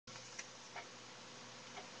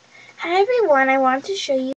Hi everyone, I want to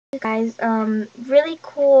show you guys really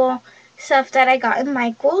cool stuff that I got in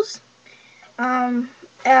Michael's. I've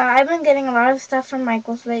been getting a lot of stuff from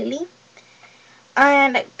Michael's lately,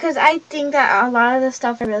 and because I think that a lot of the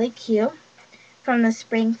stuff are really cute from the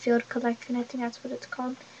Springfield collection. I think that's what it's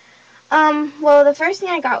called. Well, the first thing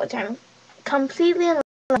I got, which I'm completely in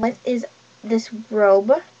love with, is this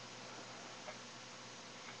robe,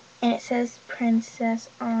 and it says princess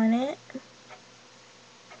on it.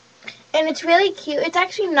 And it's really cute. It's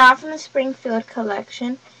actually not from the Springfield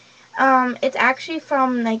collection. It's actually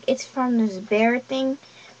from, it's from this bear thing,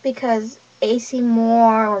 because AC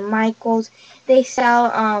Moore or Michael's, they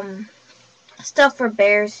sell, stuff for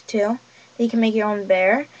bears too. You can make your own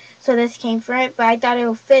bear. So this came from it, but I thought it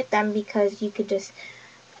would fit them because you could just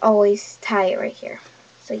always tie it right here.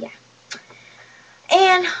 So yeah.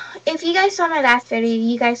 And if you guys saw my last video,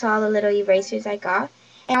 you guys saw the little erasers I got.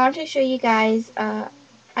 And I want to show you guys,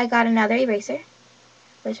 I got another eraser,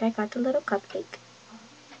 which I got the little cupcake.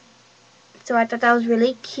 So I thought that was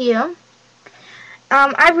really cute.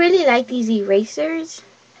 I really like these erasers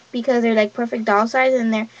because they're like perfect doll size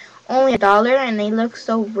and they're only $1 and they look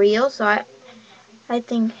so real. So I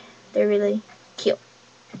think they're really cute.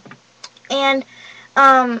 And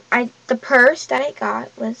the purse that I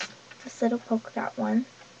got was this little polka dot one.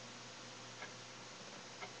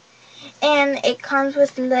 And it comes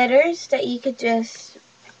with letters that you could just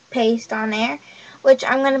paste on there, which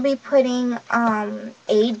I'm going to be putting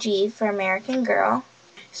AG for American Girl.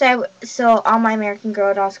 So all my American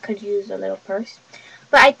Girl dolls could use a little purse.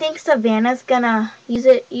 But I think Savannah's going to use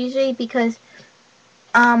it usually because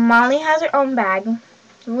Molly has her own bag.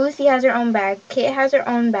 Ruthie has her own bag. Kit has her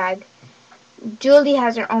own bag. Julie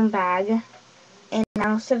has her own bag. And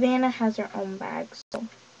now Savannah has her own bag. So,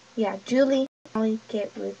 yeah, Julie, Molly,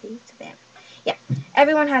 Kit, Ruthie, Savannah. Yeah,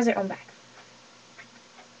 everyone has their own bag.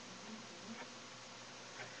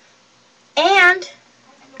 And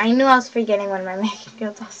I knew I was forgetting one of my American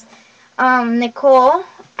Girl dolls. Nicole,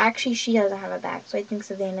 actually she doesn't have a bag, so I think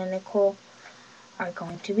Savannah and Nicole are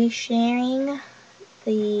going to be sharing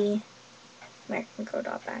the American Girl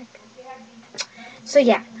doll bag. So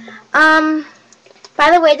yeah.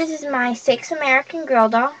 By the way, this is my 6th American Girl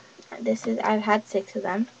doll. I've had 6 of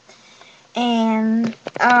them. And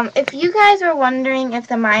if you guys are wondering if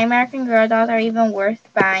the My American Girl dolls are even worth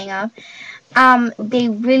buying of, they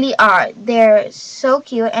really are. They're so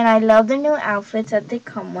cute, and I love the new outfits that they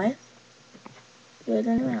come with. Here are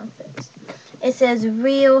the new outfits. It says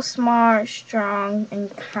real, smart, strong,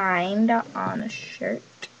 and kind on a shirt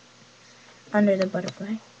under the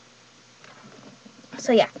butterfly.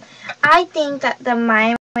 So yeah, I think that the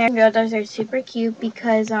My American Girl dolls are super cute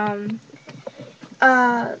because I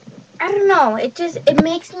don't know, it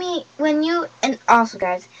makes me, and also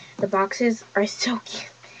guys, the boxes are so cute.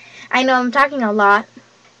 I know I'm talking a lot,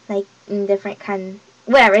 like in different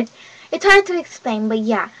whatever, it's hard to explain, but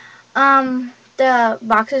yeah, the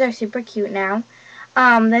boxes are super cute now.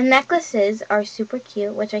 The necklaces are super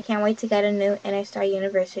cute, which I can't wait to get a new Star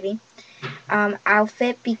University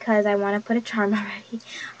outfit because I want to put a charm already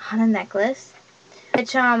on a necklace.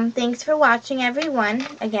 Which, thanks for watching, everyone.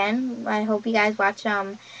 Again, I hope you guys watch,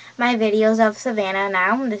 my videos of Savannah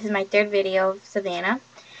now. This is my 3rd video of Savannah.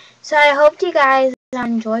 So I hope you guys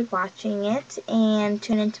enjoyed watching it, and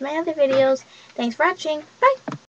tune into my other videos. Thanks for watching. Bye!